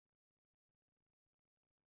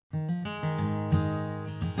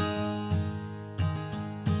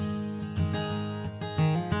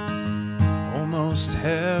almost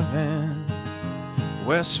heaven.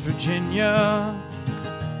 West Virginia,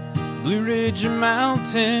 Blue Ridge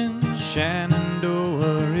Mountain,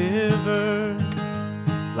 Shenandoah River.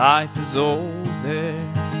 Life is old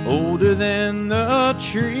there, older than the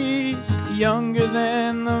trees, younger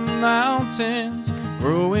than the mountains,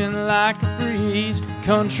 growing like a breeze.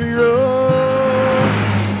 Country road,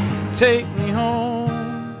 take me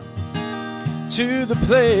home to the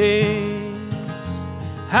place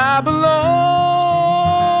I belong.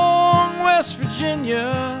 West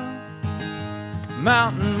Virginia,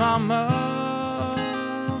 mountain mama,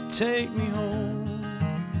 take me home,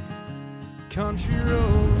 country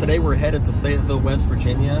road. Today we're headed to Fayetteville, West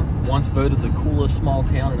Virginia, once voted the coolest small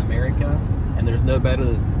town in America, and there's no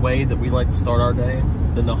better way that we like to start our day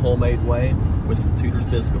than the homemade way with some Tudor's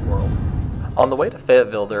Biscuit World. On the way to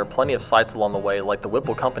Fayetteville, there are plenty of sites along the way, like the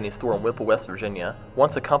Whipple Company store in Whipple, West Virginia.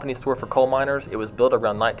 Once a company store for coal miners, it was built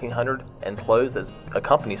around 1900 and closed as a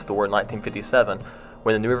company store in 1957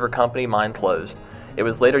 when the New River Company mine closed. It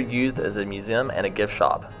was later used as a museum and a gift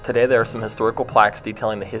shop. Today there are some historical plaques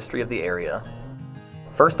detailing the history of the area.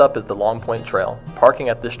 First up is the Long Point Trail. Parking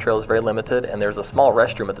at this trail is very limited, and there's a small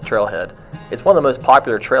restroom at the trailhead. It's one of the most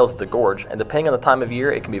popular trails at the Gorge, and depending on the time of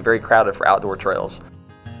year, it can be very crowded for outdoor trails.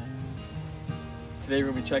 Today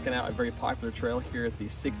we're going to be checking out a very popular trail here at the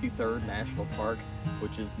 63rd National Park,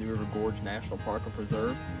 which is New River Gorge National Park and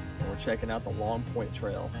Preserve, and we're checking out the Long Point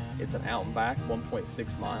Trail. It's an out and back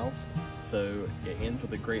 1.6 miles, so it ends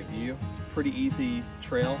with a great view. It's a pretty easy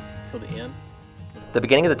trail till the end. The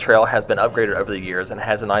beginning of the trail has been upgraded over the years and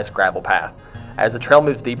has a nice gravel path. As the trail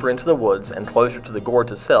moves deeper into the woods and closer to the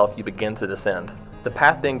gorge itself, you begin to descend. The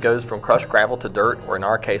path then goes from crushed gravel to dirt, or in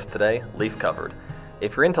our case today, leaf covered.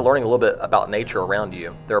 If you're into learning a little bit about nature around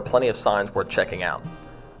you, there are plenty of signs worth checking out.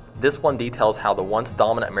 This one details how the once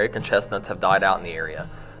dominant American chestnuts have died out in the area.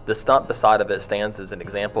 The stump beside of it stands as an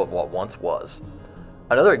example of what once was.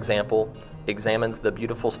 Another example examines the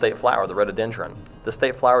beautiful state flower, the rhododendron. The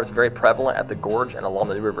state flower is very prevalent at the gorge and along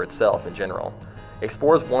the New River itself in general.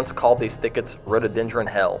 Explorers once called these thickets rhododendron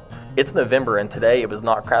hell. It's November and today it was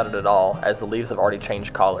not crowded at all, as the leaves have already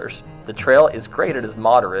changed colors. The trail is graded as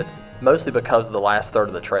moderate, mostly because of the last third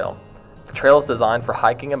of the trail. The trail is designed for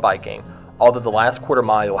hiking and biking, although the last quarter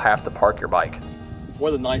mile you'll have to park your bike.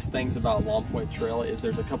 One of the nice things about Long Point Trail is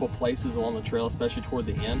there's a couple places along the trail, especially toward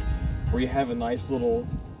the end, where you have a nice little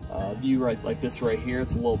view right like this right here.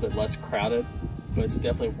 It's a little bit less crowded, but it's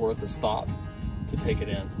definitely worth a stop to take it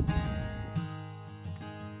in.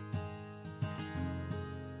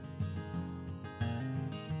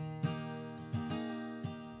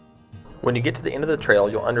 When you get to the end of the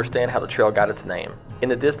trail, you'll understand how the trail got its name. In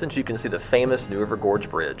the distance, you can see the famous New River Gorge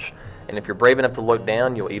Bridge, and if you're brave enough to look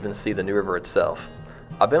down, you'll even see the New River itself.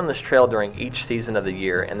 I've been on this trail during each season of the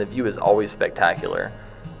year, and the view is always spectacular.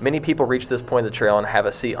 Many people reach this point of the trail and have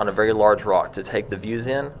a seat on a very large rock to take the views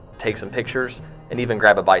in, take some pictures, and even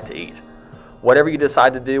grab a bite to eat. Whatever you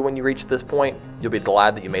decide to do when you reach this point, you'll be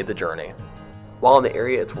glad that you made the journey. While in the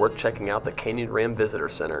area, it's worth checking out the Canyon Rim Visitor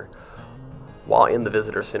Center. While in the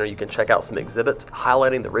Visitor Center, you can check out some exhibits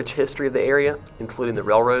highlighting the rich history of the area, including the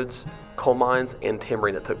railroads, coal mines, and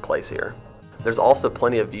timbering that took place here. There's also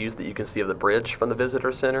plenty of views that you can see of the bridge from the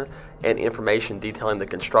Visitor Center and information detailing the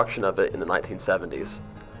construction of it in the 1970s.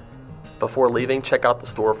 Before leaving, check out the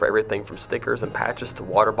store for everything from stickers and patches to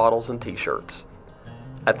water bottles and t-shirts.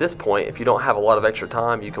 At this point, if you don't have a lot of extra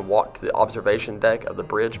time, you can walk to the observation deck of the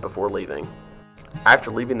bridge before leaving.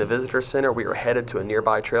 After leaving the Visitor Center, we are headed to a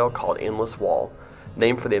nearby trail called Endless Wall.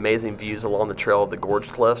 Named for the amazing views along the trail of the Gorge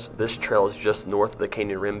Cliffs, this trail is just north of the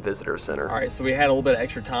Canyon Rim Visitor Center. Alright, so we had a little bit of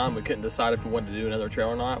extra time. We couldn't decide if we wanted to do another trail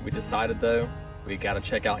or not. We decided though, we got to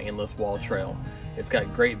check out Endless Wall Trail. It's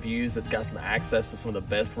got great views. It's got some access to some of the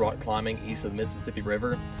best rock climbing east of the Mississippi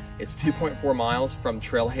River. It's 2.4 miles from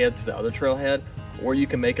trailhead to the other trailhead, or you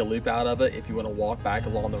can make a loop out of it if you want to walk back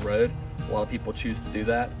along the road. A lot of people choose to do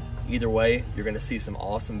that. Either way, you're going to see some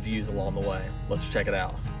awesome views along the way. Let's check it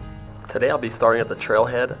out. Today I'll be starting at the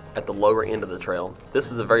trailhead at the lower end of the trail.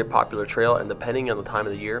 This is a very popular trail, and depending on the time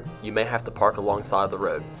of the year, you may have to park alongside of the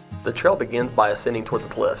road. The trail begins by ascending toward the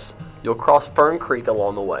cliffs. You'll cross Fern Creek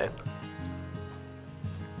along the way.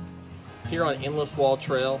 Here on Endless Wall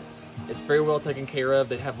Trail, it's very well taken care of.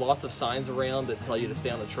 They have lots of signs around that tell you to stay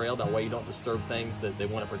on the trail. That way you don't disturb things that they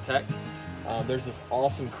want to protect. There's this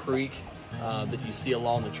awesome creek that you see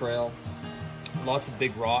along the trail. Lots of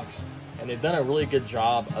big rocks, and they've done a really good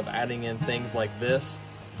job of adding in things like this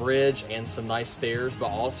bridge and some nice stairs, but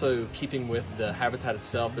also keeping with the habitat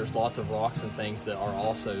itself. There's lots of rocks and things that are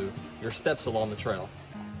also your steps along the trail.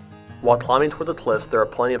 While climbing toward the cliffs, there are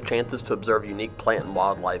plenty of chances to observe unique plant and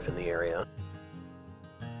wildlife in the area.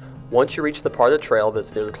 Once you reach the part of the trail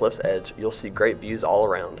that's near the cliff's edge, you'll see great views all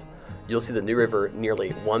around. You'll see the New River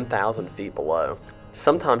nearly 1,000 feet below.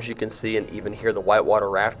 Sometimes you can see and even hear the whitewater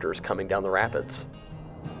rafters coming down the rapids.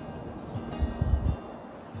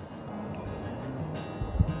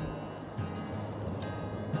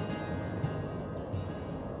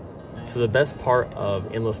 So the best part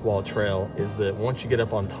of Endless Wall Trail is that once you get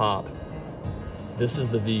up on top, this is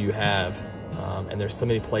the view you have. And there's so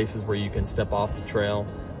many places where you can step off the trail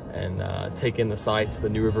and take in the sights. The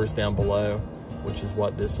New River's down below, which is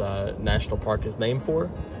what this national park is named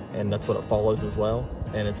for, and that's what it follows as well.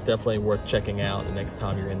 And it's definitely worth checking out the next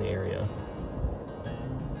time you're in the area.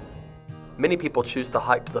 Many people choose to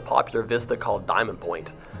hike to the popular vista called Diamond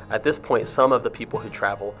Point. At this point, some of the people who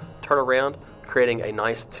travel turn around, creating a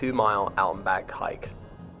nice 2-mile out and back hike.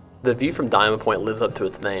 The view from Diamond Point lives up to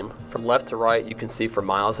its name. From left to right, you can see for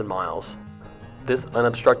miles and miles. This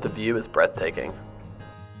unobstructed view is breathtaking.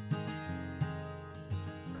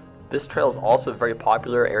 This trail is also a very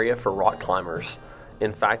popular area for rock climbers.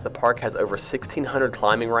 In fact, the park has over 1,600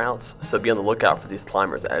 climbing routes, so be on the lookout for these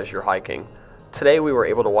climbers as you're hiking. Today we were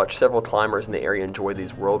able to watch several climbers in the area enjoy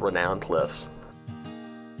these world-renowned cliffs.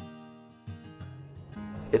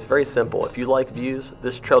 It's very simple. If you like views,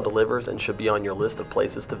 this trail delivers and should be on your list of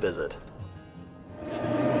places to visit.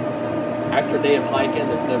 After a day of hiking,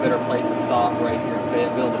 there's no better place to stop right here in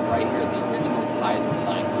Fayetteville than right here at the original Pies and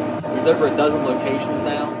Pints. There's over a dozen locations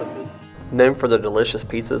now, but this... Known for their delicious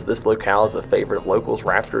pizzas, this locale is a favorite of locals,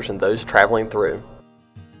 rafters, and those traveling through.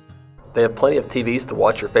 They have plenty of TVs to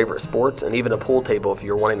watch your favorite sports and even a pool table if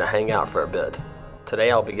you're wanting to hang out for a bit.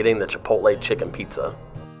 Today I'll be getting the Chipotle chicken pizza.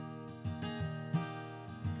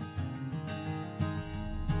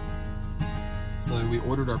 So we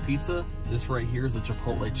ordered our pizza. This right here is a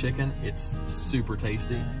Chipotle chicken. It's super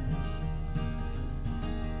tasty.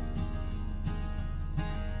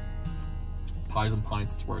 Pies and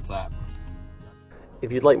Pints is where it's at.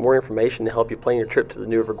 If you'd like more information to help you plan your trip to the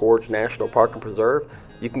New River Gorge National Park and Preserve,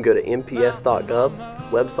 you can go to mps.gov's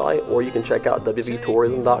website or you can check out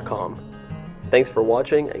wvtourism.com. Thanks for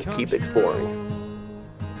watching and keep exploring.